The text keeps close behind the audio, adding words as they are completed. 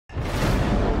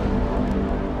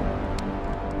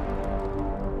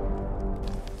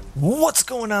What's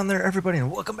going on there, everybody,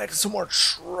 and welcome back to some more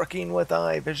trucking with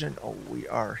iVision. Oh, we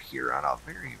are here on a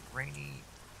very rainy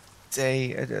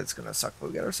day. It's gonna suck, but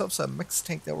we got ourselves a mixed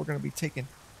tank that we're gonna be taking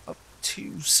up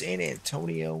to San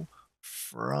Antonio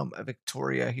from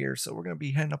Victoria here. So we're gonna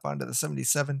be heading up onto the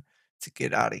 77 to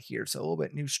get out of here. So a little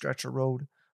bit new stretch of road.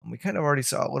 And we kind of already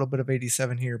saw a little bit of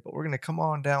 87 here, but we're gonna come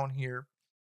on down here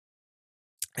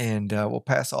and we'll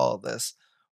pass all of this.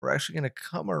 We're actually going to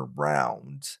come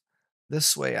around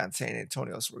this way on San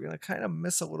Antonio, so we're going to kind of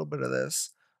miss a little bit of this,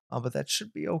 but that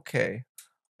should be okay.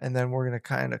 And then we're going to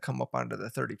kind of come up onto the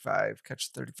 35,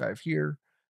 catch the 35 here,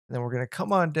 and then we're going to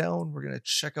come on down. We're going to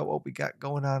check out what we got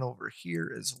going on over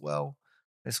here as well.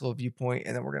 Nice little viewpoint,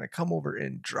 and then we're going to come over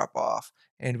and drop off,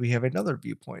 and we have another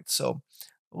viewpoint. So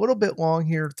a little bit long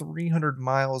here, 300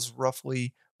 miles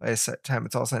roughly. By a set time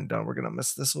it's all said and done, we're going to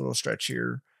miss this little stretch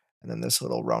here and then this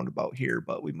little roundabout here,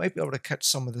 but we might be able to catch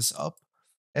some of this up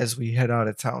as we head out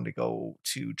of town to go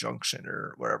to Junction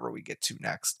or wherever we get to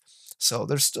next. So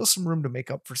there's still some room to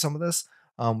make up for some of this.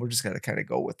 We're just going to kind of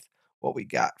go with what we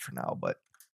got for now, but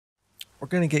we're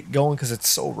going to get going because it's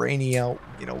so rainy out.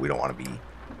 You know, we don't want to be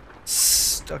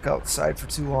stuck outside for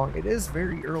too long. It is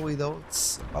very early though.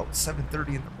 It's about 7:30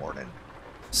 in the morning.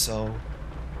 So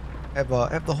have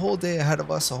the whole day ahead of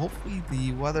us. So hopefully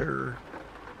the weather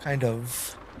kind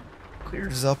of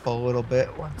clears up a little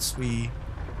bit once we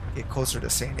get closer to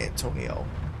San Antonio,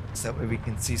 so that way we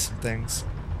can see some things.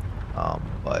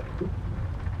 But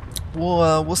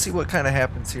we'll see what kind of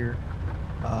happens here.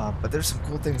 But there's some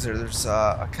cool things there. There's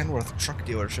a Kenworth truck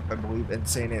dealership, I believe, in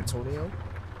San Antonio.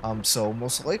 So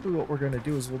most likely what we're going to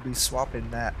do is we'll be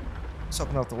swapping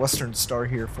out the Western Star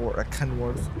here for a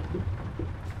Kenworth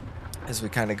as we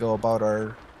kind of go about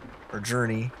our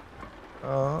journey.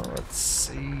 Let's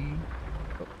see.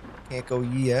 Oh, can't go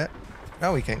yet.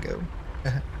 Now we can go.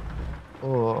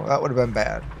 Oh, that would have been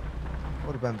bad.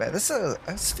 Would have been bad.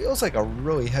 This feels like a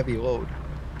really heavy load.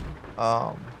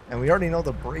 And we already know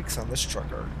the brakes on this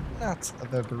truck are not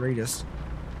the greatest.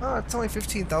 It's only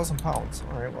 15,000 pounds.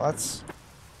 All right, well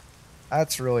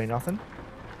that's really nothing.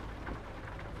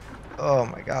 Oh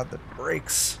my God, the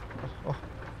brakes. Oh,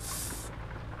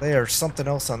 they are something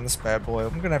else on this bad boy.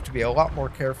 I'm gonna have to be a lot more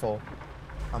careful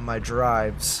on my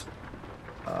drives,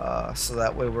 so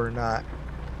that way we're not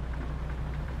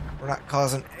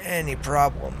causing any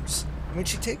problems. I mean,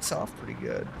 she takes off pretty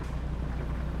good.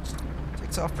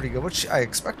 Which I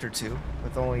expect her to,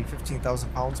 with only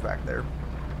 15,000 pounds back there.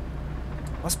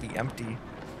 Must be empty.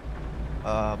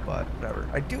 But whatever.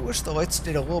 I do wish the lights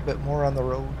did a little bit more on the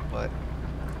road, but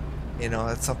you know,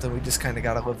 that's something we just kind of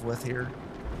got to live with here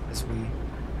as we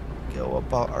go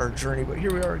about our journey. But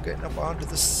here we are getting up onto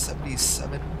the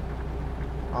 77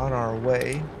 on our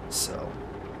way. So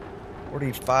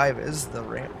 45 is the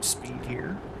ramp speed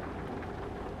here.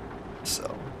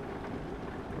 So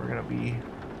we're gonna be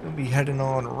heading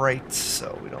on right,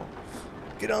 so we don't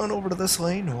get on over to this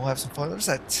lane and we'll have some fun. There's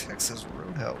that Texas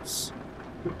Roadhouse.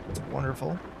 It's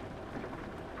wonderful.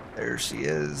 There she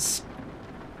is.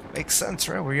 Makes sense,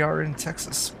 right? We are in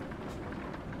Texas.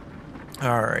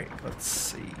 Alright, let's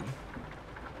see.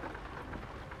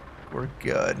 We're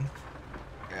good.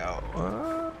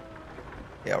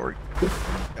 Yeah,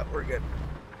 we're good.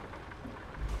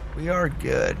 We are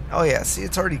good. Oh yeah, see,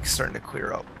 it's already starting to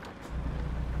clear up.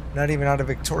 Not even out of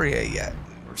Victoria yet.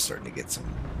 We're starting to get some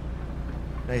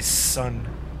nice sun,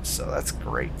 so that's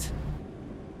great.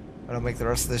 That'll make the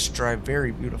rest of this drive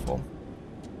very beautiful.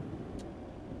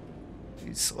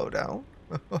 Please slow down.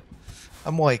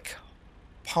 I'm like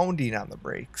pounding on the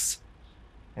brakes,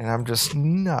 and I'm just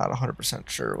not 100%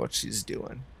 sure what she's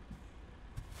doing.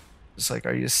 Just like,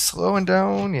 are you slowing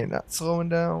down? You're not slowing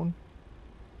down.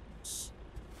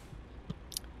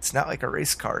 It's not like a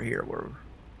race car here where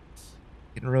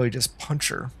you can really just punch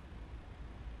her.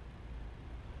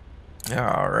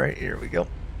 Alright, here we go.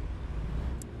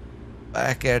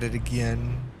 Back at it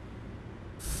again.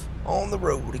 On the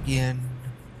road again.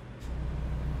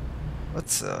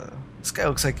 Let's this guy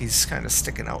looks like he's kind of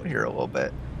sticking out here a little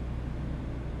bit.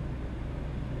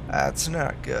 That's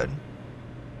not good.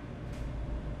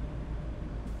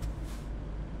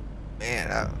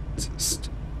 Man, it's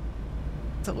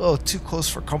a little too close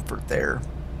for comfort there. A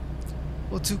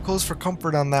little too close for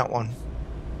comfort on that one.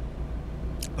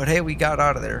 But hey, we got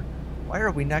out of there. Why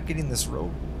are we not getting this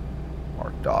road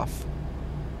marked off?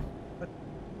 What?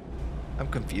 I'm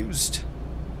confused.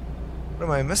 What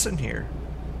am I missing here?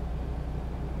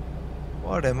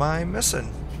 What am I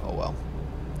missing? Oh well.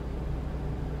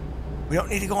 We don't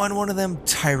need to go on one of them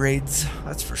tirades,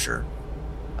 that's for sure.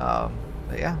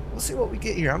 But yeah, we'll see what we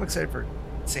get here. I'm excited for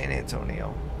San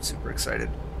Antonio. Super excited.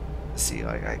 See,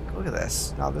 like, look at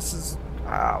this. Now this is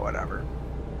whatever.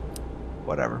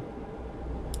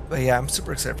 But yeah, I'm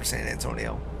super excited for San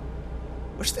Antonio.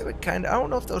 Wish they would kind of. I don't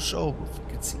know if they'll show if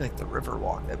we could see like the river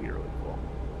walk. That'd be really cool.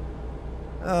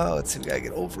 Let's see. We gotta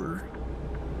get over.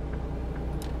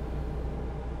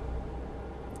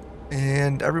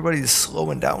 And everybody's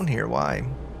slowing down here. Why?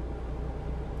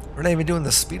 We're not even doing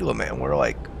the speed limit, and we're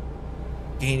like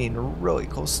gaining really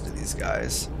close to these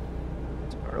guys.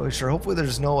 I'm not really sure. Hopefully,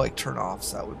 there's no like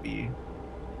turnoffs.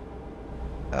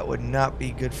 That would not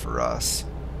be good for us.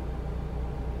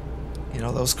 You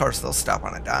know, those cars, they'll stop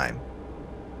on a dime.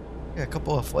 Yeah, a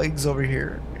couple of flags over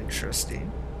here.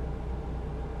 Interesting.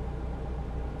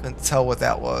 Couldn't tell what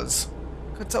that was.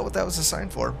 Couldn't tell what that was a sign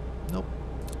for. Nope.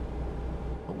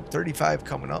 Oh, 35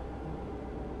 coming up.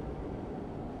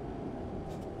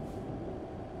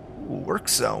 Ooh, work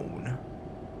zone.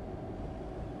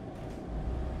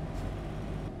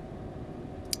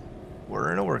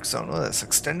 We're in a work zone. Oh, that's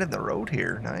extended the road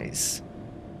here. Nice.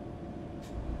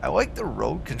 I like the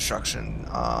road construction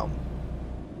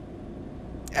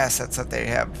assets that they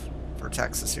have for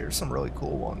Texas here. Some really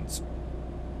cool ones.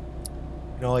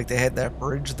 You know, like they had that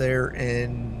bridge there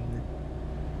in...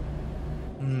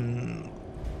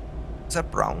 is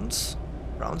that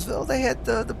Brownsville they had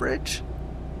the bridge?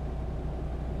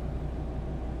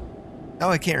 Now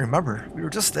I can't remember. We were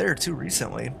just there too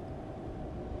recently.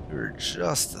 We were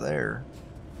just there.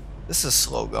 This is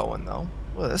slow going though.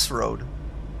 Look at this road.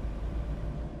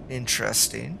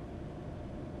 Interesting.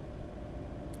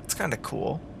 It's kind of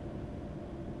cool.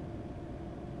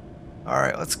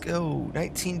 Alright, let's go.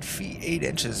 19 feet 8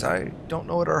 inches. I don't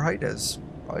know what our height is.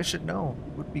 Probably should know.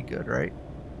 Would be good, right?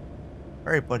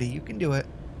 Alright, buddy, you can do it.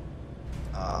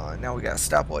 Now we got a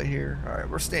stoplight here. Alright,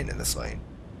 we're staying in this lane.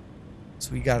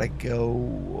 So we gotta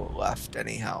go left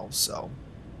anyhow, so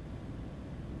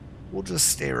we'll just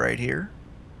stay right here.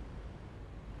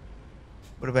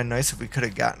 Would have been nice if we could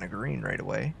have gotten a green right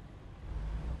away.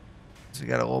 So we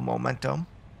got a little momentum.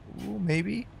 Ooh,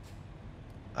 maybe.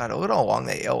 I don't know how long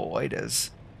that yellow light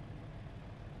is.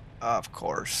 Of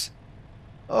course.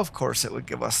 Of course it would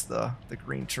give us the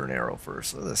green turn arrow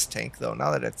first. Look at this tank though.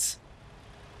 Now that it's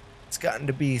gotten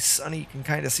to be sunny, you can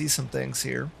kind of see some things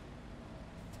here.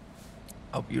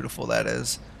 How beautiful that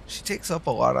is. She takes up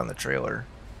a lot on the trailer.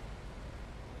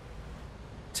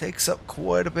 Takes up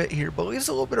quite a bit here, but leaves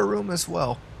a little bit of room as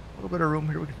well. A little bit of room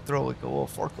here. We can throw like a little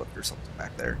forklift or something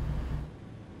back there.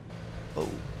 Oh.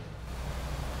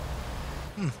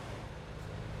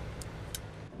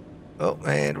 Oh,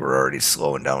 and we're already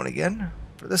slowing down again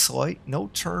for this light. No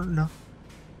turn,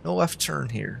 no left turn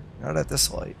here. Not at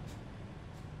this light.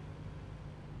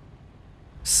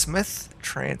 Smith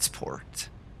Transport.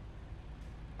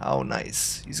 How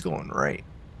nice. He's going right.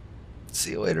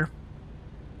 See you later.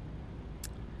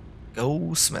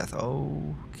 Go Smith.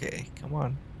 Okay, come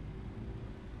on.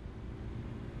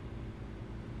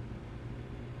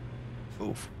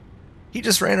 Oof. He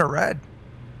just ran a red.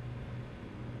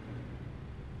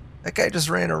 That guy just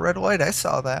ran a red light. I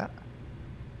saw that.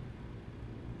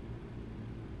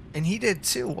 And he did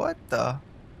too. What the?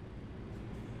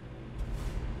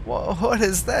 Well, what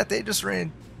is that? They just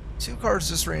ran... Two cars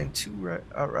just ran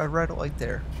a red light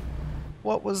there.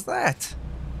 What was that?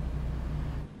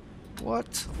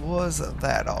 What was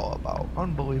that all about?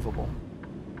 Unbelievable.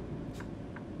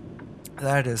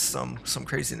 That is some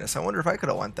craziness. I wonder if I could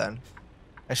have went then.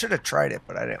 I should have tried it,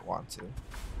 but I didn't want to.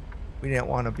 We didn't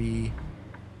want to be...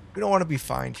 We don't want to be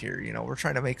fined here, you know. We're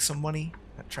trying to make some money,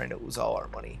 not trying to lose all our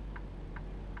money.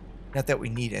 Not that we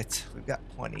need it. We've got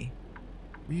plenty.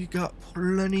 We got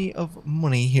plenty of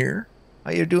money here.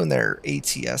 How you doing there,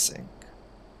 ATS Inc?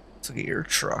 Let's look at your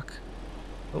truck.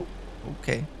 Oh,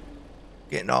 okay.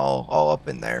 Getting all up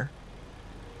in there.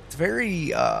 It's very,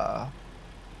 trying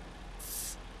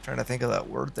to think of that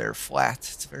word there, flat.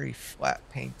 It's very flat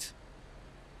paint.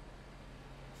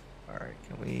 Alright,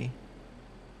 can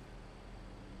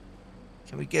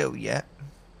we go yet?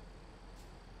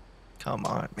 Come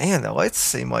on. Man, the lights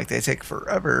seem like they take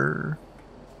forever.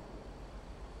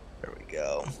 There we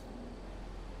go.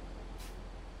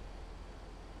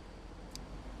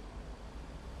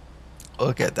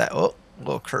 Look at that. Oh, a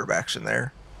little curb action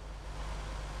there.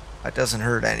 That doesn't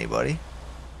hurt anybody.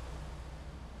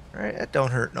 Alright, that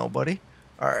don't hurt nobody.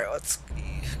 Alright, let's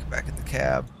get back in the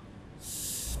cab.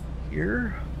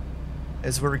 Here,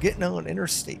 as we're getting on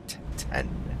Interstate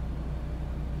 10.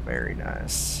 Very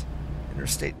nice.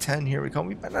 Interstate 10, here we come.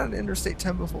 We've been on Interstate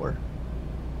 10 before.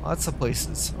 Lots of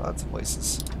places. Lots of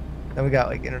places. Then we got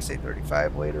like Interstate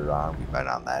 35 later on. We've been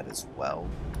on that as well.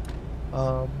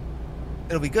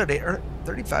 It'll be good.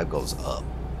 35 goes up.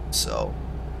 So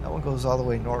That one goes all the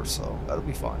way north, so that'll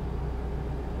be fun.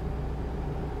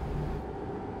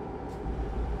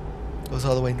 Goes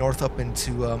all the way north up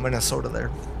into Minnesota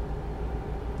there.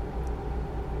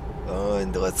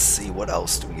 And let's see, what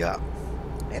else do we got?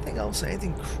 Anything else?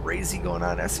 Anything crazy going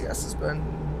on? SES has been,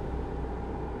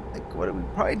 I think, what are we,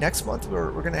 probably next month we're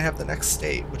going to have the next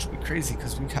state, which will be crazy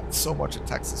because we've got so much in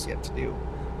Texas yet to do.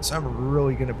 So I'm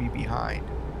really going to be behind.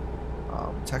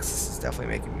 Texas is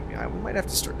definitely making me behind. We might have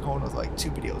to start going with like 2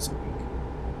 videos a week.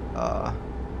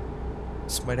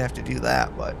 Just might have to do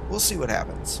that, but we'll see what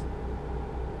happens.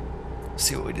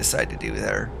 See what we decide to do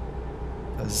there.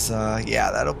 Because, yeah,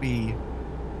 that'll be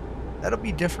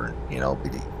different, you know.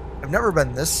 I've never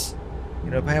been this,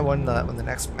 you know, when the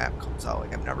next map comes out,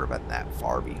 like I've never been that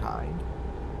far behind.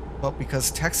 But because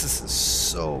Texas is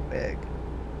so big,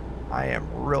 I am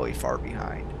really far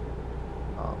behind.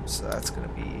 So that's gonna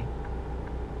be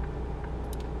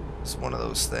just one of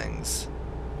those things.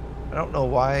 I don't know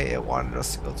why it wanted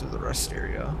us to go through the rest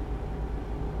area.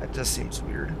 That just seems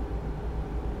weird.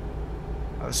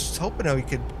 I was just hoping that we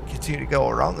could continue to go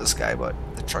around this guy, but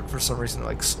the truck for some reason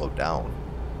like slowed down.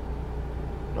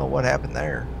 I don't know what happened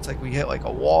there. It's like we hit like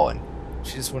a wall and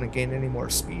she just wouldn't gain any more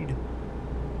speed.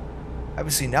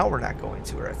 Obviously now we're not going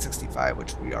to. We're at 65,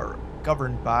 which we are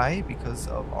governed by because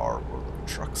of our World of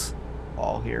Trucks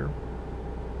all here.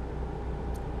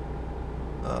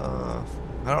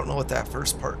 I don't know what that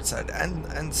first part said.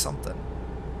 End something.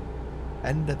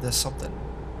 End of the something.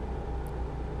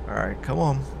 Alright, come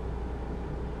on.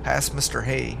 Past Mr.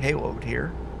 Hayload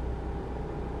here.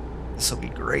 This will be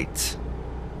great.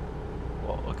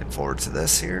 Well, looking forward to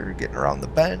this here. Getting around the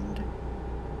bend.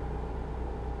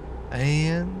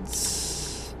 And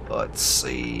let's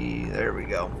see. There we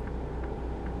go.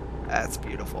 That's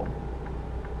beautiful.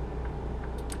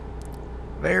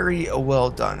 Very well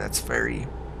done. That's very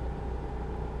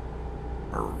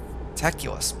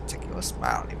meticulous. Meticulous?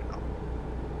 I don't even know.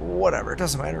 Whatever. It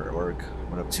doesn't matter. We're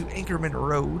coming up to Anchorman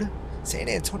Road. San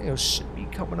Antonio should be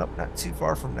coming up not too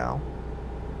far from now.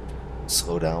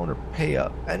 Slow down or pay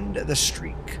up. End the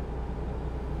streak.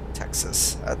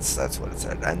 Texas. That's what it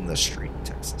said. End the streak,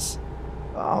 Texas.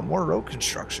 More road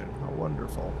construction. How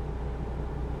wonderful.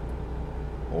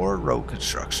 More road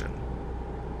construction.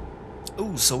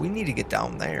 Ooh, so we need to get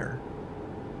down there.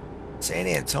 San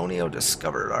Antonio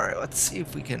discovered. Alright, let's see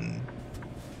if we can...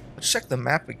 Let's check the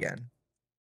map again.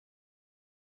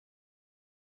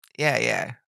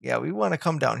 Yeah, we want to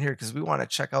come down here because we want to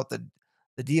check out the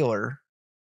dealer.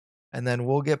 And then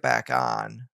we'll get back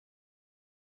on.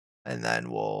 And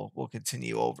then we'll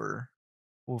continue over.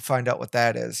 We'll find out what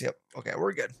that is. Yep. Okay,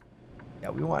 we're good. Yeah,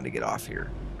 we wanted to get off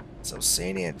here. So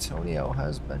San Antonio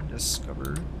has been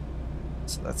discovered.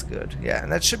 So that's good. Yeah,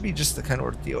 and that should be just the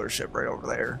Kenworth dealership right over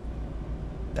there.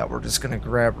 That we're just going to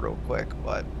grab real quick.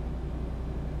 But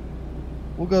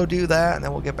we'll go do that, and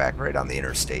then we'll get back right on the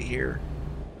interstate here.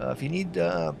 If you need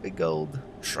big old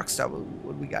truck stop,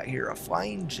 what do we got here? A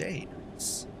Flying J.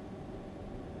 Nice.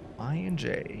 Flying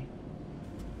J.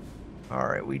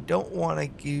 Alright, we don't want to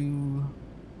do...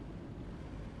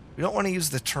 We don't want to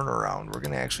use the turnaround. We're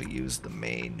going to actually use the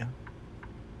main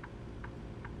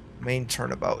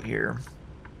turnabout here.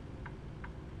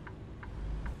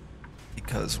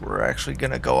 Because we're actually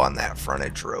going to go on that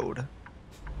frontage road.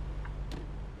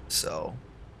 So,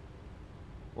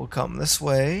 we'll come this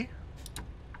way.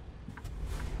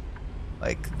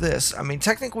 Like this. I mean,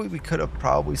 technically we could have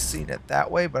probably seen it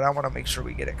that way, but I want to make sure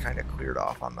we get it kind of cleared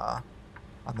off on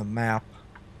the map.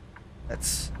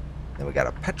 Then we got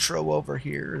a Petro over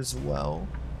here as well.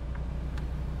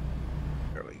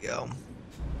 There we go.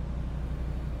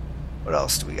 What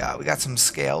else do we got? We got some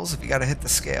scales. If you got to hit the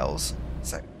scales.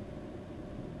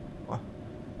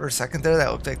 For a second there,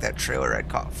 that looked like that trailer had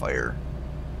caught fire.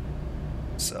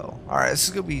 So, all right, this is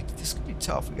gonna be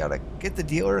tough. We gotta get the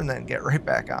dealer and then get right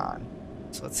back on.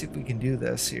 So let's see if we can do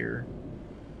this here.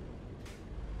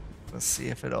 Let's see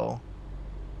if it'll.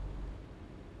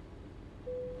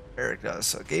 There it does.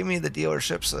 So it gave me the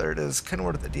dealership. So there it is.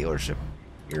 Kenworth, the dealership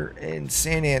here in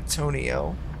San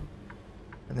Antonio.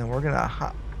 And then we're gonna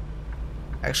hop.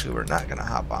 Actually, we're not gonna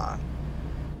hop on.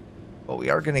 But we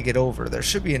are gonna get over. There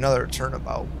should be another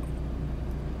turnabout.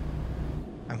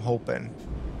 I'm hoping.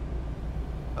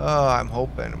 Oh, I'm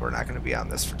hoping we're not gonna be on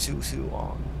this for too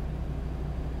long.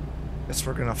 Guess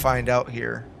we're gonna find out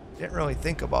here. Didn't really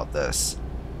think about this.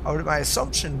 My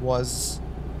assumption was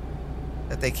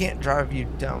that they can't drive you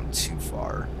down too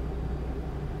far.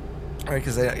 All right,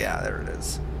 because yeah, there it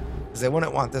is. Because they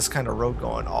wouldn't want this kind of road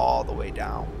going all the way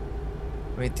down.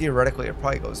 I mean, theoretically, it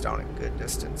probably goes down a good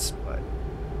distance, but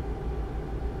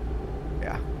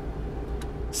yeah.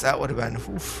 So that would have been,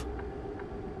 oof.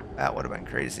 That would have been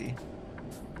crazy.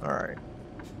 Alright.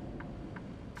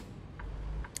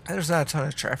 And there's not a ton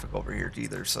of traffic over here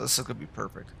either, so this is going to be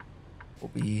perfect. We'll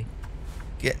be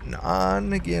getting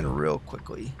on again real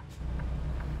quickly.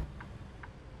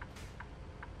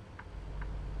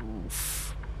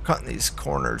 Oof. Cutting these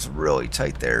corners really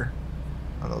tight there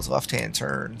on those left-hand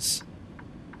turns.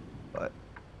 But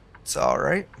it's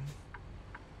alright.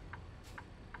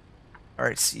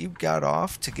 Alright, so you got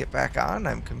off to get back on?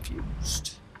 I'm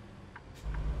confused.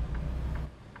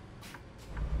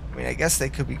 I mean, I guess they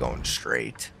could be going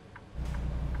straight.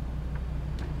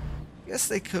 Guess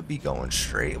they could be going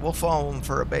straight. We'll follow them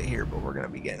for a bit here, but we're going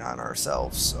to be getting on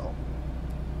ourselves, so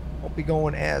won't be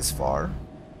going as far.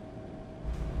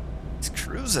 It's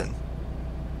cruising.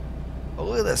 Oh,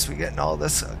 look at this. We're getting all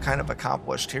this kind of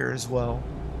accomplished here as well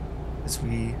as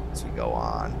we go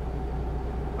on.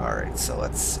 All right, so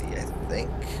let's see. I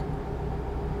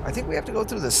think we have to go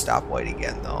through the stoplight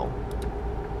again, though.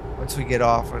 Once we get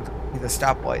off the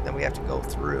stoplight, then we have to go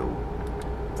through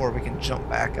before we can jump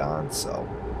back on. So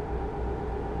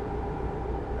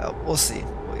we'll see.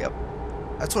 Well, yep,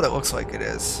 that's what it looks like it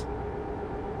is.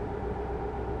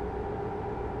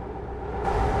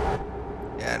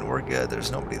 Yeah, and we're good.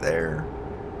 There's nobody there.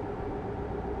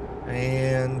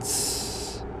 And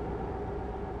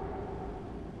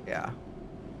yeah.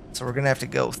 So we're going to have to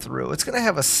go through. It's going to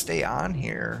have us stay on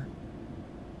here.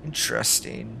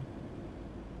 Interesting.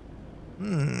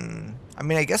 I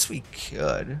mean, I guess we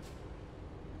could.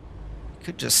 We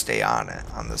could just stay on it,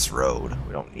 on this road.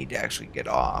 We don't need to actually get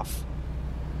off.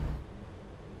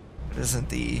 It isn't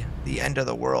the end of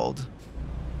the world.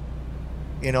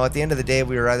 You know, at the end of the day,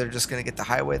 we were either just going to get the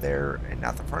highway there and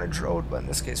not the frontage road, but in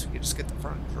this case, we could just get the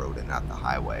frontage road and not the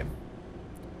highway.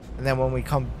 And then when we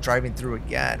come driving through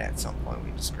again, at some point,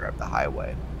 we just grab the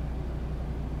highway.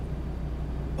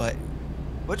 But,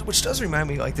 which does remind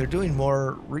me, like, they're doing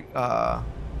more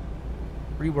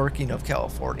reworking of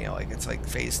California. Like, it's like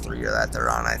phase 3 or that they're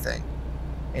on, I think.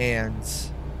 And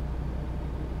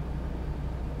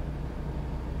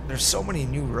there's so many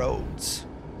new roads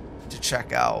to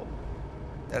check out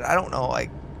that I don't know, like,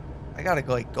 I gotta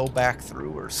go back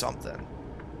through or something,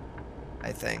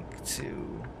 I think,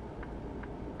 to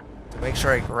make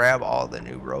sure I grab all the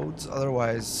new roads.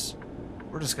 Otherwise,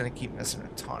 we're just going to keep missing a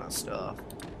ton of stuff.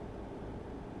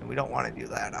 And we don't want to do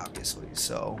that, obviously.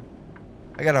 So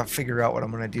I got to figure out what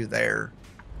I'm going to do there.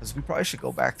 Because we probably should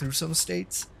go back through some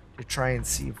states to try and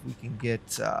see if we can get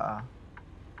some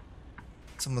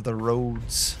of the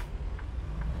roads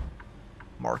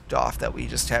marked off that we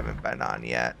just haven't been on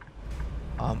yet.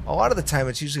 A lot of the time,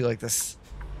 it's usually like the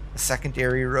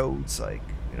secondary roads, like,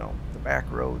 you know, the back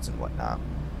roads and whatnot.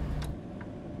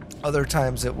 Other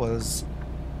times it was,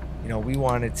 you know, we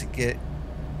wanted to get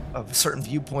a certain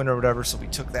viewpoint or whatever, so we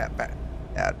took that back,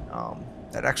 that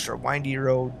extra windy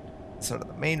road instead of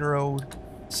the main road.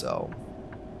 So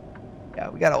yeah,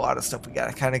 we got a lot of stuff we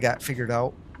got figured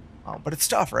out. But it's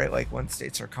tough, right? Like when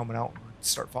states are coming out and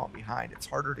start falling behind, it's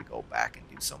harder to go back and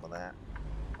do some of that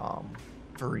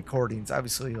for recordings.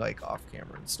 Obviously, like off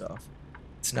camera and stuff,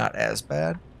 it's not as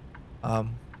bad, but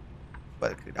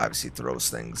it obviously throws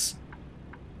things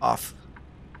off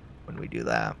when we do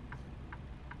that.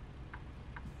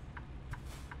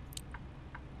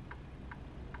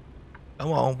 Oh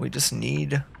well, we just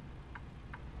need...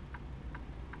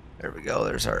 There we go,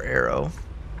 there's our arrow.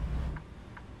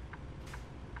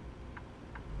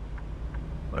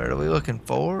 What are we looking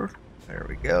for? There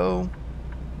we go.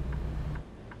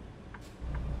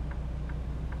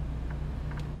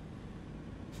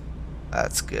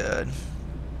 That's good.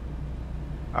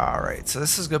 Alright, so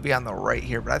this is going to be on the right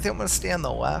here, but I think I'm going to stay on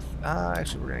the left.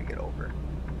 Actually, we're going to get over it.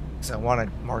 Because I want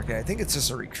to mark it. I think it's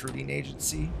just a recruiting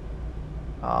agency.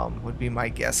 Would be my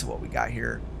guess of what we got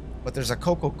here. But there's a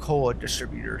Coca-Cola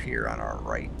distributor here on our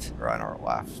right, or on our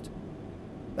left,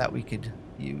 that we could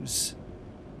use.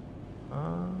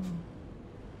 Oh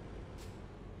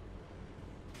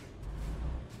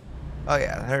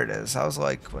yeah, there it is. I was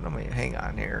like, what am I? Hang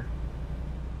on here.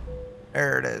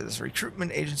 There it is.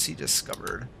 Recruitment agency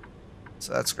discovered.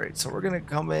 So that's great. So we're gonna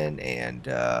come in and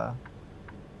we're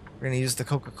gonna use the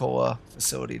Coca-Cola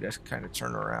facility to kind of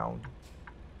turn around,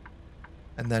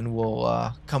 and then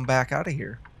we'll come back out of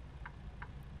here.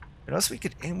 Unless we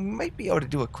could, and we might be able to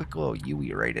do a quick little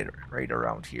UE right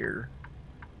around here.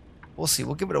 We'll see.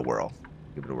 We'll give it a whirl.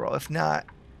 Give it a whirl. If not,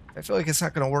 if I feel like it's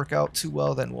not gonna work out too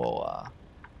well, then we'll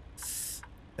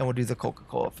do the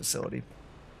Coca-Cola facility,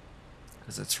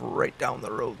 because it's right down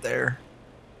the road there.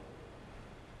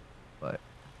 But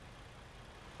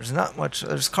there's not much.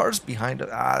 There's cars behind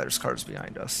us. There's cars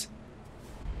behind us.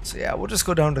 So yeah, we'll just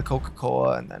go down to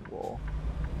Coca-Cola, and then we'll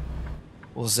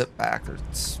We'll zip back.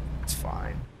 It's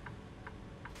fine.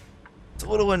 It's a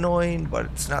little annoying, but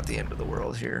it's not the end of the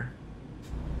world here.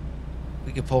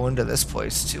 We could pull into this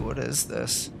place too. What is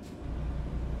this?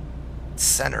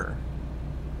 Center.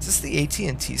 Is this the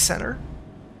AT&T Center?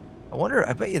 I wonder.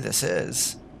 I bet you this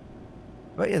is.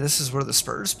 I bet you this is where the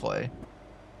Spurs play.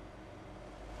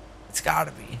 It's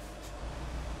gotta be.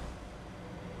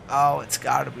 Oh, it's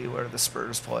gotta be where the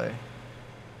Spurs play.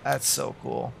 That's so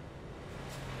cool.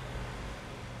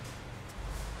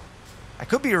 I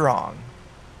could be wrong,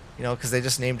 you know, because they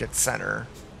just named it Center,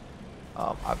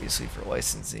 obviously for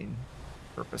licensing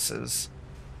purposes.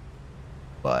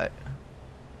 But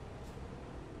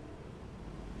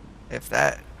if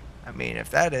that, I mean,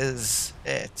 if that is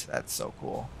it, that's so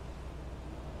cool.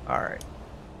 All right,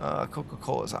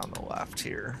 Coca-Cola's on the left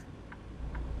here.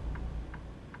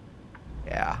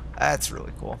 Yeah, that's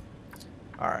really cool.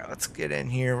 All right, let's get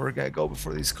in here. We're gonna go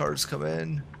before these cars come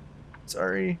in.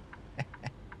 Sorry.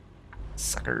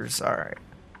 Suckers. All right.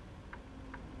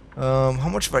 How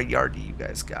much of a yard do you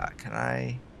guys got? Can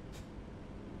I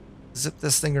zip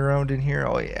this thing around in here?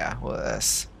 Oh yeah. Well,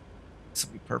 this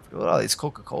will be perfect. Look at all these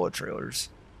Coca-Cola trailers.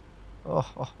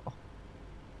 Oh,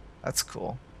 that's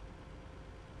cool.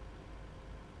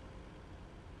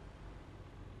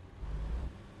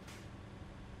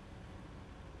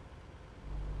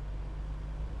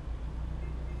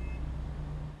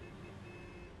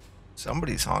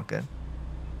 Somebody's honking.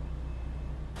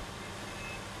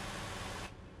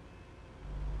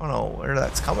 I don't know where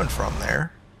that's coming from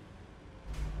there.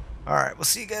 Alright, we'll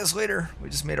see you guys later.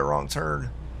 We just made a wrong turn.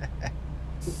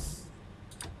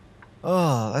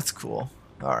 Oh, that's cool.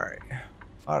 Alright.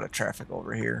 A lot of traffic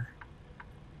over here.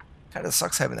 Kind of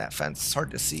sucks having that fence. It's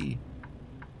hard to see.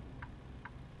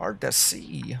 Hard to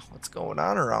see what's going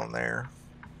on around there.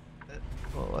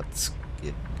 Well, let's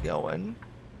get going.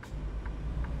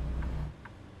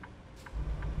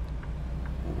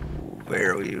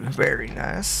 Very, very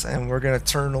nice. And we're going to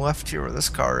turn left here where this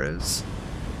car is.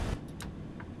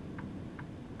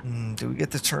 Do we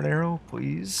get the turn arrow,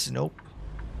 please? Nope.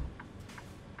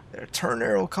 The turn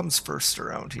arrow comes first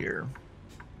around here.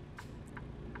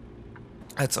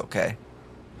 That's okay.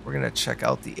 We're going to check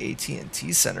out the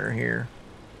AT&T Center here.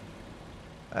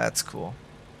 That's cool.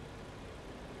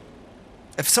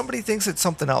 If somebody thinks it's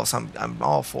something else, I'm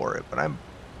all for it. But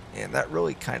man, that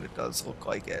really kind of does look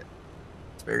like it.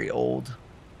 It's very old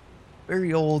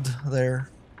there,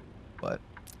 but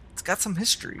it's got some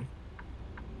history.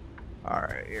 All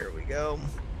right, here we go.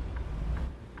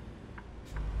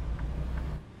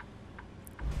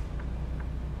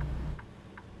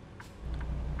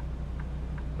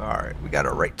 All right, we got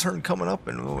a right turn coming up,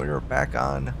 and we're back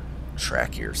on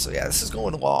track here. So yeah, this is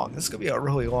going long. This is gonna be a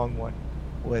really long one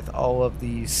with all of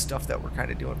the stuff that we're kind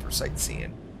of doing for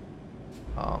sightseeing.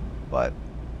 But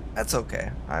that's okay.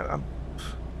 I'm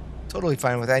totally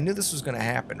fine with it. I knew this was going to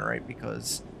happen, right?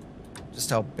 Because just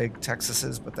how big Texas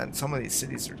is, but then some of these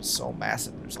cities are just so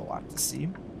massive. There's a lot to see.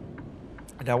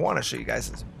 And I want to show you guys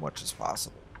as much as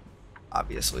possible,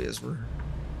 obviously, as we're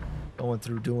going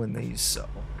through doing these, so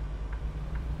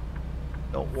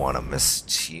don't want to miss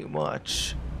too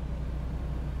much.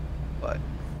 But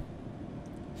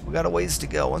we got a ways to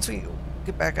go. Once we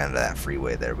get back onto that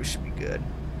freeway there, we should be good.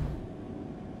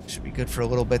 Should be good for a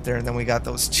little bit there, and then we got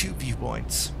those 2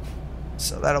 viewpoints.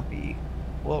 So that'll be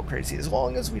a little crazy, as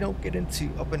long as we don't get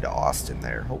up into Austin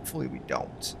there. Hopefully we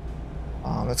don't.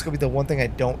 That's gonna be the one thing I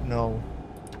don't know,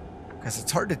 because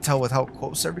it's hard to tell with how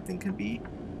close everything can be,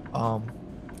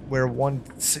 where one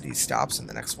city stops and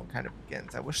the next one kind of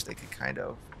begins. I wish they could kind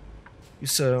of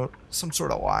use some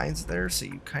sort of lines there, so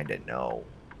you kind of know,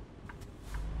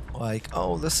 like,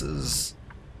 oh, this is,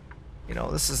 you know,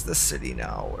 this is this city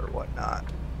now or whatnot.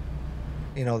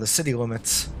 You know, the city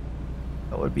limits.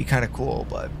 That would be kind of cool,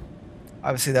 but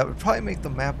obviously that would probably make the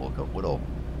map look a little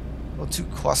too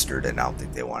clustered, and I don't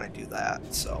think they want to do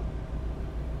that. So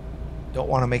don't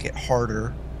want to make it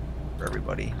harder for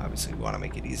everybody. Obviously we want to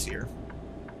make it easier.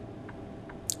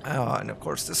 And of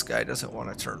course this guy doesn't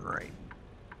want to turn right.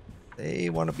 They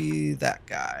want to be that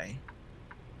guy.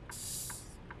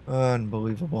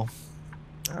 Unbelievable.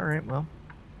 Alright, well,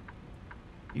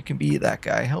 you can be that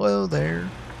guy. Hello there.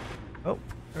 Oh,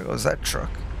 there goes that truck.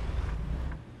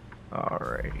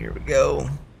 Alright, here we go.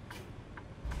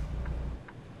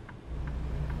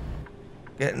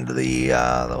 Get into the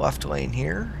left lane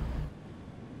here.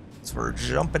 So we're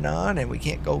jumping on, and we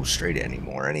can't go straight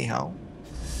anymore anyhow.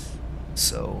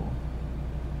 So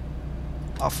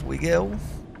off we go.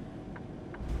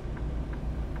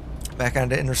 Back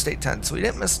onto Interstate 10. So we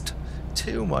didn't miss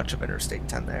too much of Interstate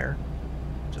 10 there.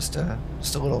 Just a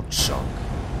little chunk.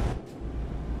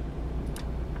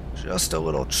 just a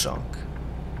little chunk.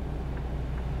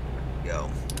 Go.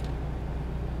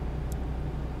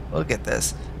 Look at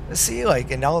this. See,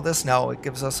 like, and all this now, it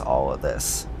gives us all of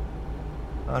this.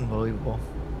 Unbelievable.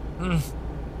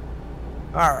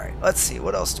 Alright, let's see.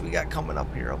 What else do we got coming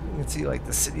up here? You can see, like,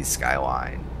 the city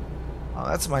skyline.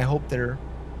 That's my hope there.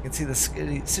 You can see the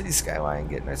city skyline,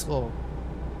 get a nice little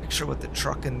picture with the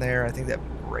truck in there. I think that'd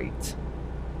be great.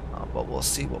 But we'll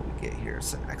see what we get here.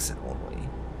 It's an exit only.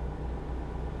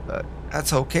 But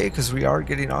that's okay, because we are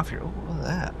getting off here. Oh, look at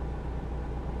that.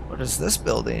 What is this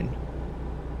building?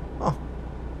 Oh.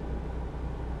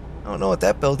 I don't know what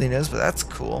that building is, but that's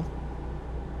cool.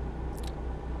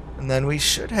 And then we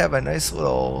should have a nice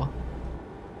little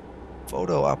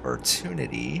photo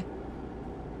opportunity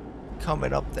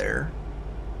coming up there.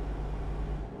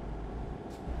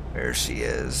 There she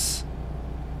is.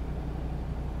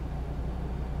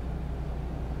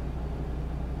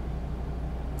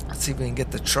 Let's see if we can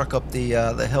get the truck up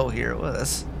the hill here. Look at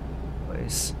this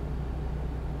place.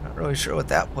 Not really sure what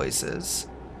that place is.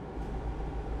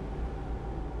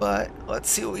 But let's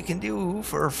see what we can do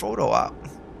for a photo op.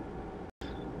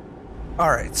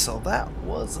 Alright, so that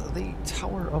was the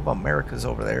Tower of Americas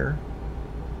over there.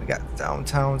 We got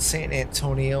downtown San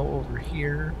Antonio over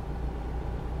here.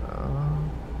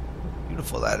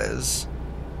 Beautiful that is.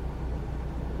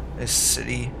 This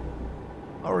city.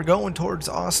 Oh, we're going towards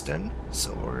Austin,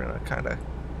 so we're gonna kind of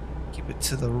keep it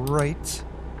to the right.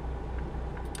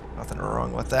 Nothing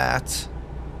wrong with that.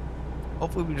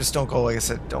 Hopefully we just don't go, like I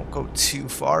said, don't go too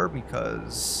far,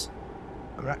 because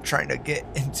I'm not trying to get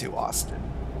into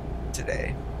Austin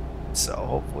today. So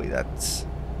hopefully that's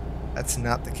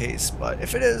not the case. But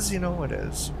if it is, you know, it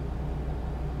is.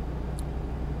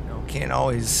 You know, can't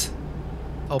always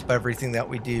help everything that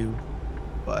we do,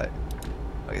 but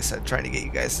like I said, trying to get you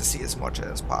guys to see as much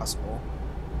as possible.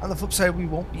 On the flip side, we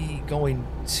won't be going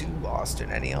to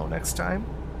Austin anyhow next time,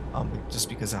 just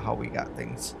because of how we got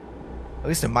things, at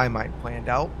least in my mind, planned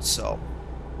out. So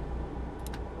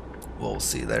we'll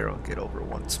see there. I'll get over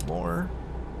once more.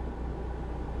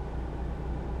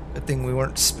 Good thing we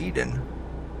weren't speeding.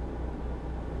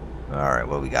 Alright,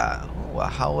 what we got? Oh, a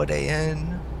Holiday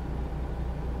Inn.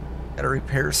 Got a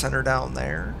repair center down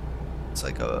there. It's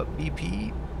like a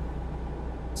BP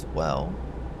as well.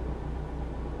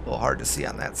 A little hard to see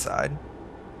on that side.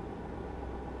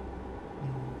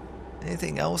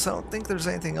 Anything else? I don't think there's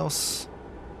anything else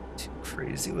too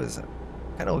crazy. What is it?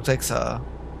 Kind of looks like a...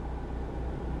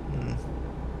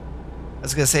 I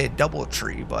was going to say a double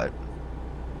tree, but...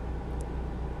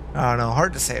 I don't know.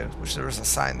 Hard to say. I wish there was a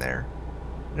sign there.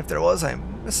 And if there was, I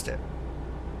missed it.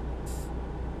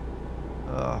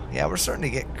 Yeah, we're starting to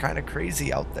get kind of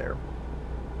crazy out there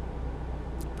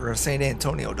for a San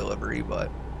Antonio delivery,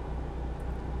 but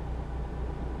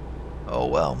oh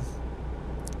well.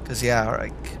 Because yeah,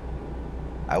 like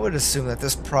I would assume that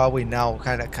this probably now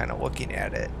kind of looking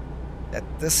at it, that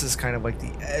this is kind of like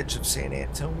the edge of San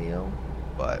Antonio,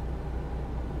 but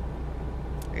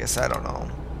I guess I don't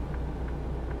know.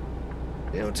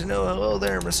 You don't know. Hello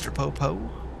there, Mr. Popo.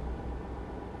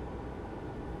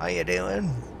 How you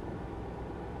doing?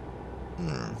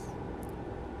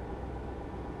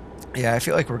 Yeah, I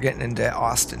feel like we're getting into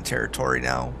Austin territory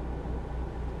now.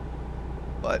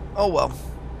 But, oh well.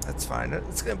 That's fine.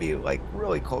 It's going to be, like,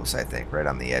 really close, I think. Right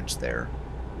on the edge there.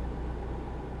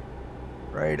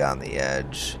 Right on the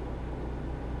edge.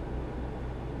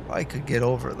 Probably could get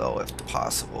over, though, if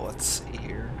possible. Let's see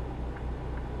here.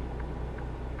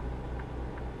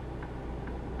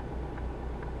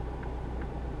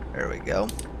 There we go.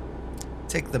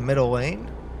 Take the middle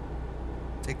lane.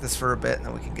 Take this for a bit, and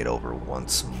then we can get over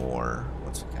once more.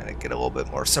 Once we kind of get a little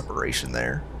bit more separation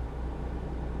there.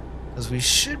 Because we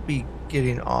should be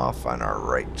getting off on our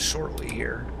right shortly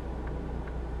here,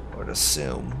 I would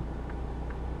assume.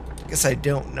 I guess I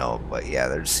don't know, but yeah,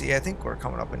 there's, see, I think we're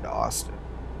coming up into Austin.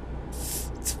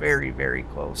 It's very, very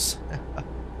close.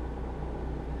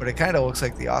 But it kind of looks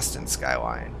like the Austin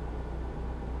skyline.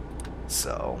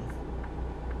 So,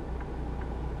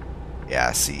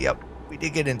 yeah, see, yep, we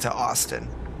did get into Austin.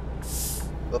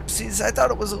 Oopsies, I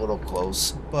thought it was a little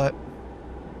close, but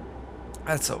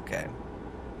that's okay.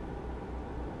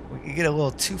 We could get a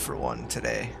little 2-for-1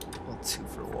 today. A little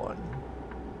 2-for-1.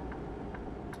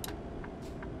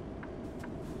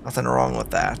 Nothing wrong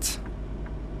with that.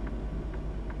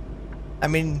 I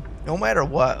mean, no matter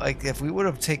what, like if we would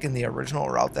have taken the original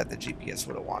route that the GPS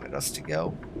would have wanted us to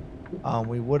go,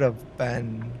 we would have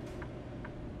been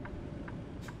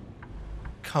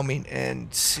coming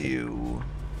into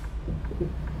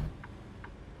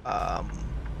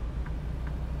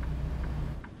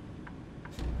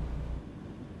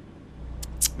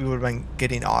we would have been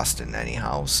getting Austin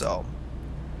anyhow, so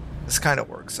this kind of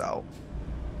works out.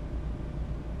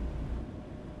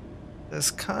 This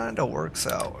kind of works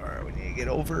out. All right, we need to get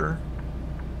over.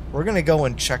 We're going to go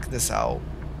and check this out.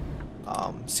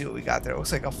 See what we got there. It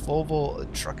looks like a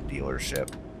Volvo truck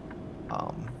dealership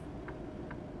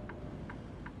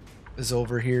is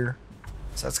over here.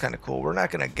 So that's kind of cool. We're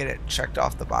not going to get it checked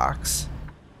off the box.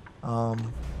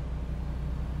 Kind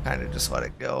of just let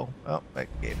it go. Oh, it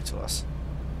gave it to us.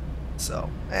 So,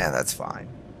 that's fine.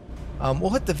 We'll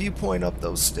hit the viewpoint up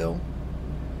though still.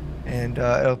 And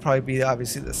it'll probably be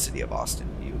obviously the city of Austin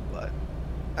view, but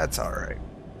that's alright.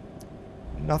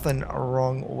 Nothing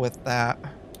wrong with that.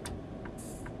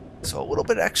 So a little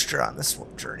bit extra on this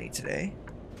journey today.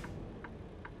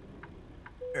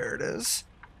 There it is.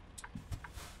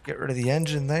 Get rid of the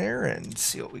engine there and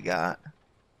see what we got.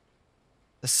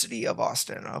 The city of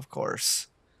Austin, of course.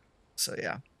 So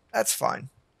yeah, that's fine.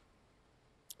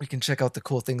 We can check out the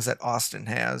cool things that Austin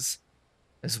has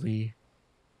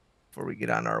before we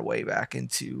get on our way back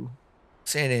into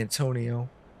San Antonio.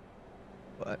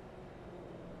 But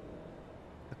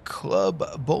the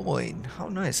club bowling, how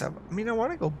nice. I mean, I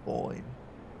want to go bowling.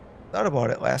 Thought about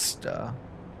it last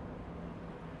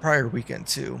prior weekend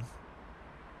too,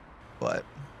 but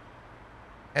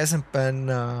hasn't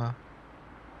been I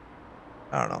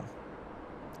don't know.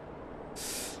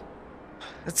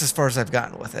 That's as far as I've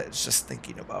gotten with it. It's just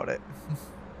thinking about it.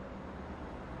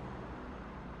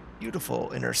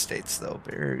 Beautiful interstates, though.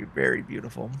 Very, very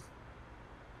beautiful.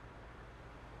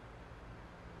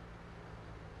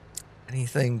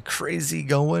 Anything crazy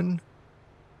going?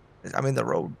 I mean, the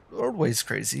roadway's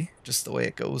crazy. Just the way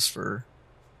it goes for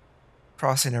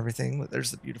crossing everything. But there's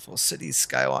the beautiful city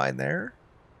skyline there.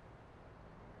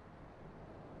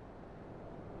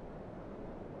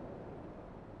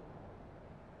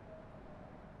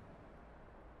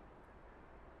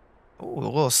 Oh, a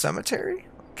little cemetery?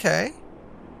 Okay.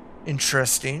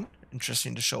 Interesting.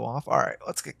 Interesting to show off. Alright,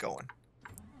 let's get going.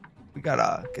 We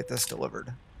gotta get this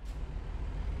delivered.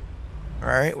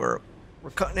 Alright, we're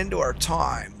cutting into our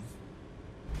time.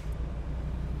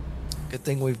 Good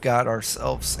thing we've got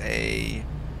ourselves a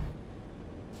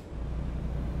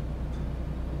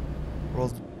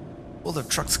World of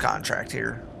Trucks contract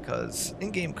here, because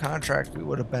in-game contract we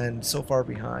would have been so far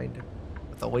behind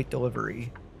with a late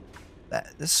delivery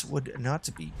that this would not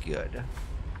be good.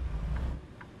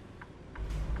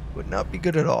 Would not be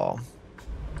good at all.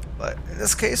 But in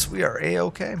this case, we are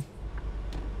A-okay.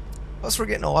 Plus, we're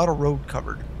getting a lot of road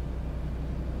covered.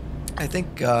 I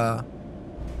think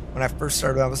when I first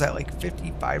started, I was at like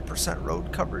 55%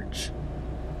 road coverage.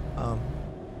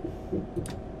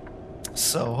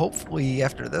 So hopefully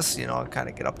after this, you know, I'll kind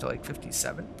of get up to like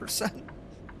 57%.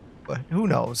 But who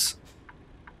knows?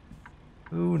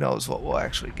 Who knows what we'll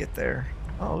actually get there.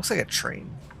 Oh, it looks like a train.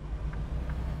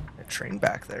 A train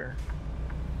back there.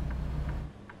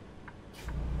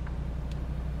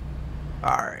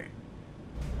 Alright.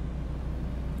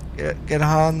 Get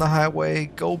on the highway,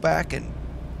 go back and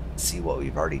see what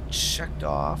we've already checked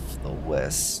off the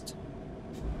list.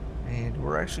 And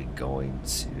we're actually going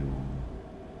to...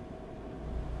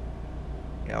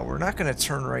 Yeah, we're not going to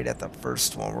turn right at the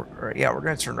first one. We're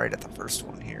going to turn right at the first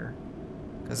one here.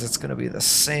 Because it's going to be the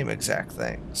same exact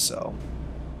thing, so...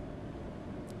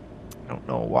 I don't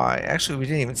know why. Actually, we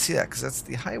didn't even see that because that's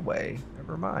the highway.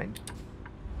 Never mind.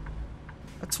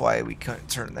 That's why we couldn't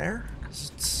turn there,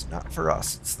 because it's not for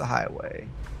us, it's the highway.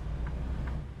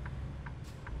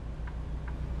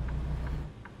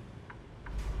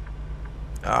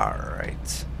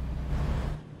 Alright.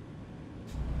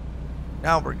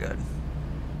 Now we're good.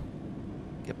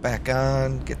 Get back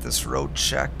on, get this road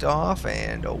checked off,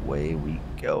 and away we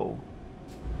go.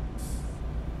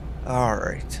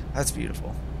 Alright, that's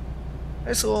beautiful.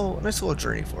 Nice little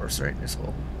journey for us, right? Nice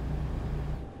little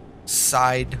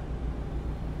side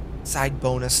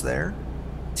bonus there.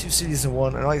 2 cities in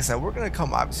one. And like I said, we're gonna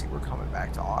come, obviously we're coming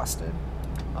back to Austin.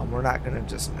 We're not gonna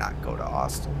just not go to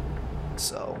Austin,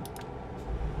 so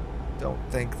don't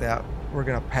think that we're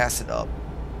gonna pass it up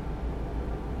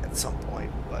at some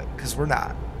point, but because we're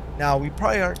not. Now we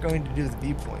probably aren't going to do the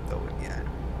viewpoint though again.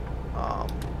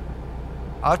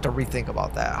 I'll have to rethink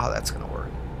about that, how that's gonna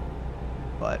work,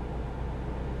 but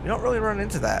we don't really run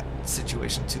into that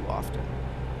situation too often.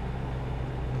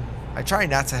 I try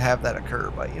not to have that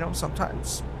occur, but you know,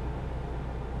 sometimes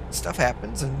stuff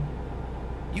happens and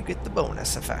you get the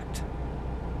bonus effect.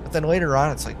 But then later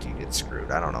on, it's like, do you get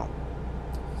screwed? I don't know.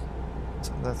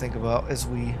 Something to think about as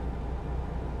we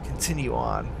continue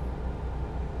on.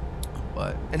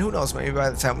 But, and who knows, maybe by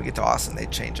the time we get to Austin, they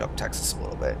change up Texas a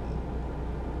little bit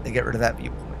and they get rid of that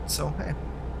viewpoint. So, hey,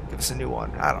 Give us a new one.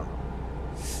 I don't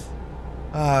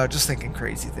know. Just thinking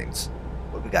crazy things.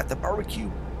 But we got the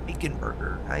barbecue bacon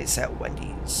burger. Nice at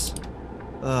Wendy's.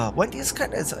 Wendy's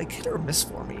kind of like hit or miss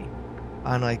for me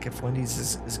on like if Wendy's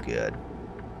is good.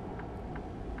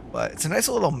 But it's a nice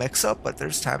little mix-up, but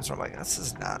there's times where I'm like, this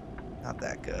is not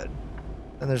that good.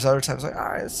 And there's other times like, all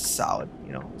right, this is solid.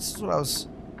 You know, this is what I was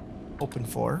hoping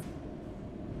for.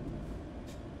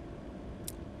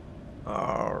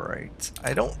 All right.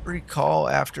 I don't recall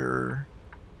after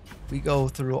we go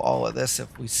through all of this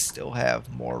if we still have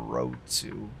more road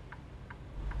to,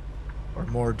 or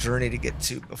more journey to get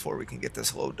to before we can get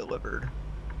this load delivered.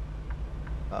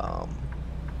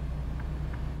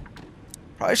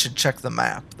 Probably should check the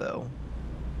map though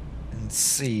and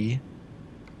see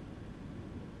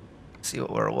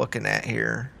what we're looking at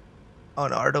here. Oh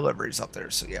no, our delivery's up there,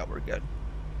 so yeah, we're good.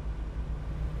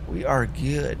 We are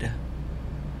good.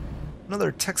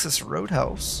 Another Texas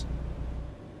Roadhouse.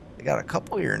 They got a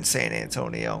couple here in San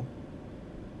Antonio.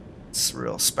 It's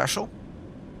real special.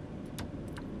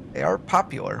 They are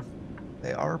popular.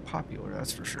 They are popular,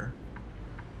 that's for sure.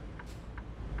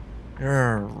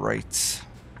 All right.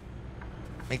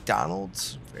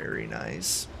 McDonald's, very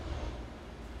nice.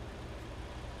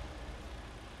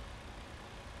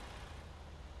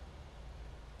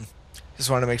 Just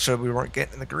wanted to make sure we weren't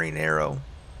getting the green arrow.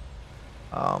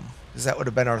 Because that would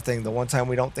have been our thing. The one time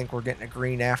we don't think we're getting a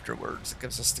green afterwards, it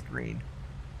gives us the green.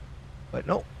 But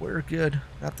nope, we're good.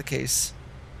 Not the case.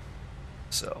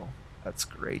 So, that's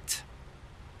great.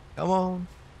 Come on.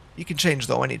 You can change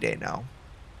though any day now.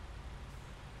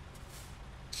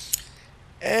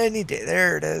 Any day.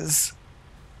 There it is.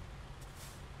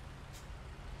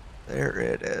 There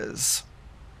it is.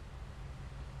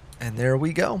 And there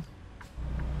we go.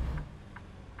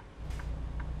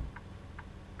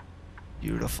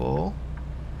 Beautiful.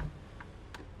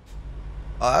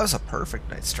 Oh, that was a perfect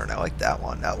night's turn. I like that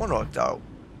one. That one worked out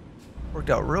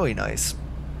really nice.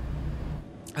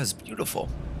 That was beautiful.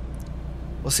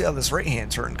 We'll see how this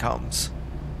right-hand turn comes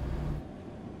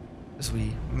as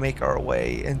we make our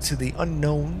way into the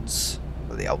unknowns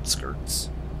or the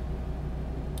outskirts.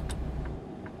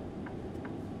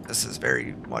 This is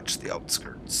very much the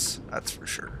outskirts, that's for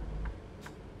sure.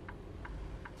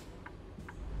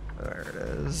 There it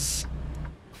is.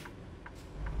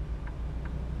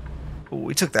 Ooh,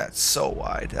 we took that so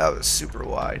wide. That was super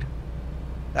wide.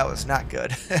 That was not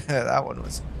good. that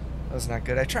was not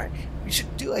good. We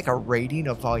should do like a rating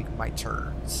of like my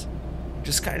turns.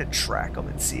 Just kind of track them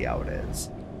and see how it is.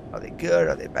 Are they good?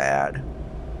 Are they bad?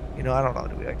 You know, I don't know.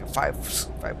 Do we like a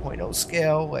 5.0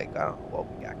 scale? Like, I don't know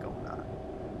what we got going on.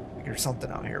 Figure something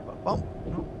out here, but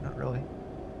no, not really.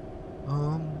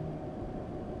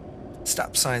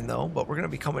 Stop sign though, but we're gonna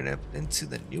be coming up into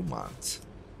the Newmont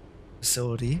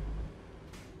facility.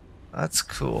 That's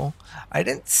cool. I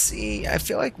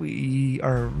feel like we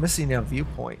are missing a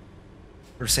viewpoint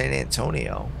for San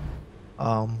Antonio.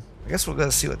 I guess we're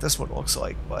gonna see what this one looks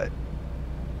like, but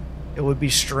it would be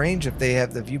strange if they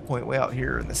have the viewpoint way out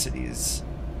here and the city is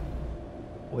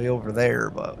way over there,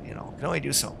 but you know, can only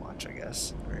do so much, I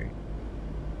guess, right?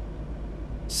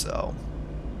 So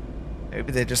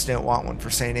maybe they just didn't want one for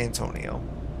San Antonio.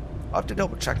 I'll have to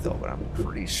double check though, but I'm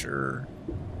pretty sure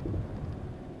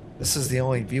this is the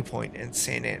only viewpoint in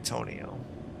San Antonio.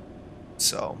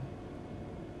 So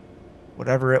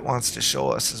whatever it wants to show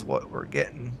us is what we're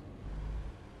getting.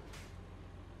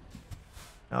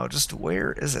 Now, just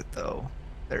where is it though?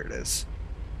 There it is.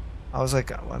 I was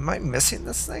like, am I missing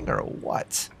this thing or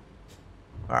what?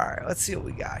 Alright, let's see what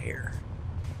we got here.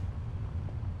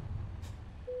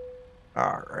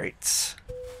 Alright.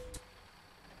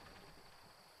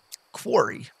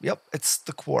 Quarry. Yep, it's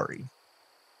the Quarry.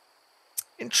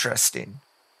 Interesting.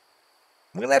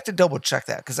 I'm going to have to double check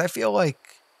that because I feel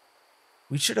like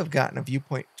we should have gotten a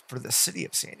viewpoint for the city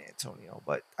of San Antonio.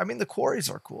 But, I mean, the quarries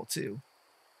are cool too.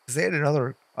 Because they had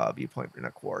another viewpoint in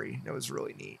a quarry. And it was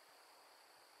really neat.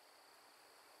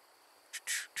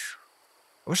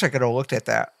 I wish I could have looked at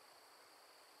that.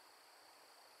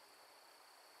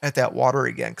 At that water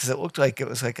again. Because it looked like it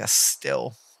was like a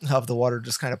still of the water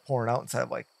just kind of pouring out instead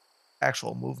of like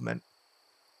actual movement.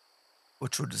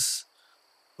 Which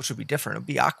would be different. It'd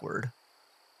be awkward.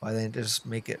 Why they just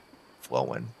make it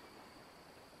flowing.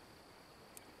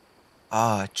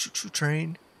 Choo-choo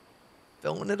train.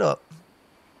 Filling it up.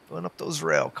 Filling up those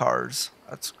rail cars.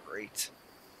 That's great.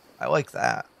 I like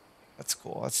that. That's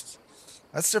cool.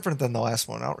 That's different than the last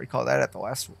one. I don't recall that at the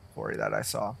last quarry that I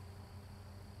saw.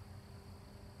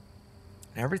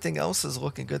 And everything else is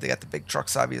looking good. They got the big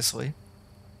trucks, obviously.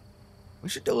 We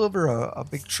should deliver a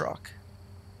big truck.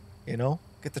 You know?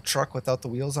 Get the truck without the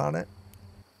wheels on it.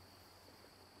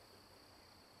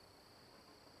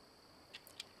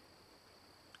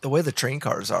 The way the train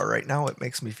cars are right now, it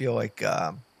makes me feel like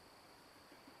one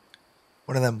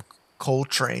of them coal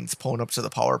trains pulling up to the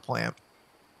power plant,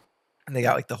 and they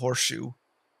got like the horseshoe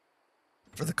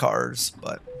for the cars.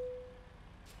 But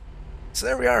so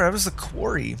there we are. That was the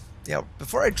quarry. Yeah,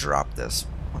 before I drop this,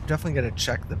 I'm definitely gonna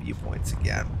check the viewpoints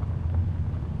again,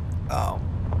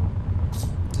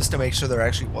 just to make sure there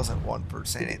actually wasn't one for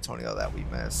San Antonio that we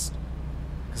missed.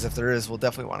 Because if there is, we'll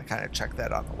definitely want to kind of check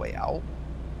that on the way out.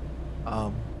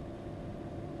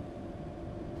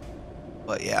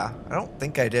 But yeah, I don't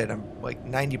think I did. I'm like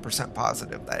 90%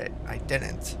 positive that I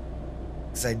didn't,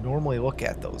 because I normally look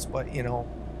at those. But you know,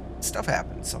 stuff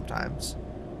happens sometimes.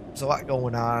 There's a lot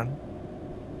going on.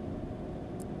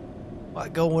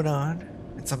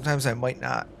 And sometimes I might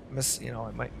not miss. You know,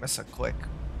 I might miss a click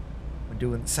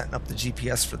when setting up the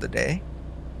GPS for the day.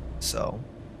 So,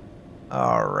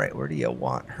 all right, where do you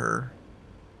want her?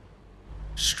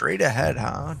 Straight ahead,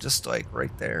 huh? Just like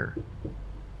right there.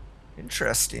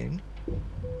 Interesting.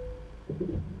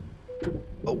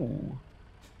 Oh.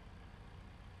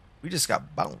 We just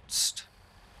got bounced.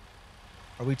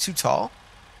 Are we too tall?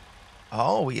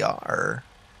 Oh, we are.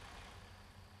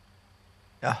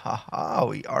 Ah,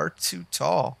 we are too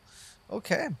tall.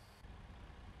 Okay.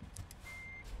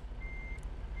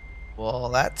 Well,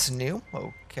 that's new.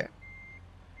 Okay.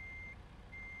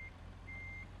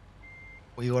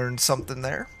 We learned something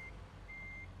there.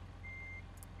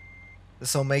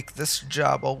 This will make this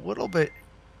job a little bit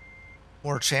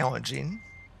more challenging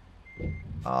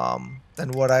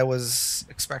than what I was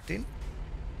expecting.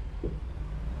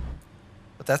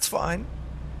 But that's fine.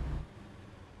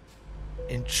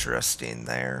 Interesting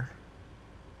there.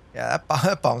 Yeah,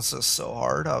 that bounced us so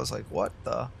hard. I was like, what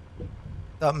the?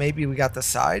 Thought maybe we got the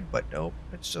side, but nope.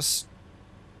 It's just,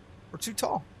 we're too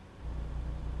tall.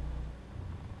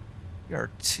 We are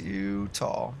too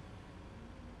tall.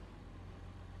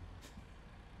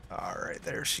 All right,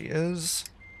 there she is.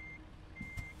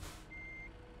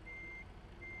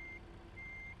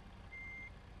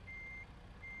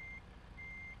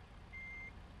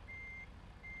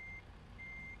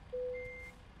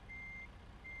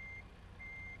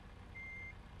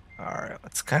 All right,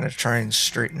 let's kind of try and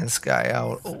straighten this guy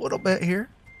out a little bit here.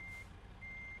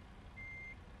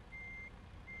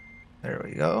 There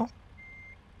we go.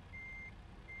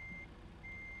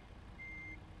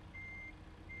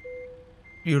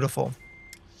 Beautiful.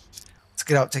 Let's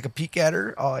get out, take a peek at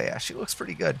her. Oh yeah, she looks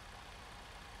pretty good.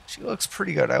 She looks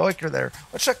pretty good. I like her there.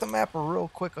 Let's check the map real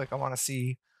quick. Like, I want to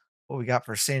see what we got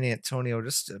for San Antonio,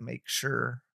 just to make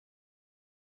sure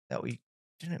that we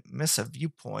didn't miss a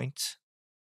viewpoint.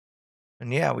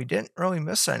 And yeah, we didn't really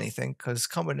miss anything, because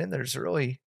coming in, there's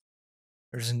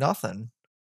nothing.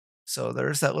 So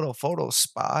there's that little photo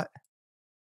spot,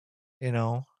 you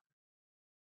know.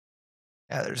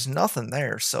 Yeah, there's nothing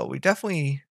there. So we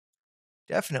definitely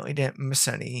didn't miss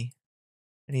any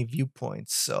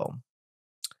viewpoints. So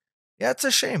yeah, it's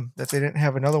a shame that they didn't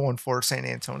have another one for San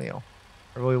Antonio.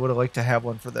 I really would have liked to have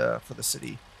one for the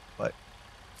city, but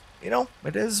you know,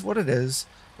 it is what it is.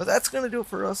 But that's gonna do it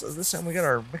for us. This time we got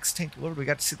our mixed tank delivered. We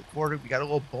got to see the Quarry. We got a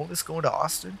little bonus going to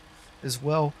Austin as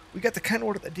well. We got the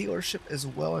Kenworth at the dealership as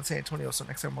well in San Antonio. So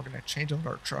next time we're gonna change out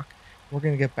our truck. We're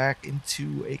gonna get back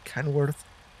into a Kenworth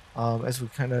as we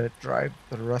kind of drive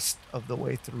the rest of the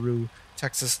way through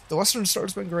Texas. The Western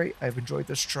Star's been great. I've enjoyed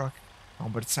this truck,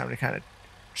 but it's time to kind of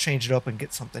change it up and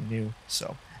get something new.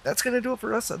 So that's going to do it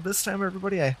for us at this time,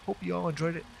 everybody. I hope you all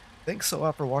enjoyed it. Thanks a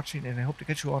lot for watching, and I hope to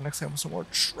catch you all next time with some more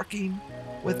trucking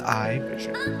with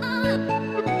iVision.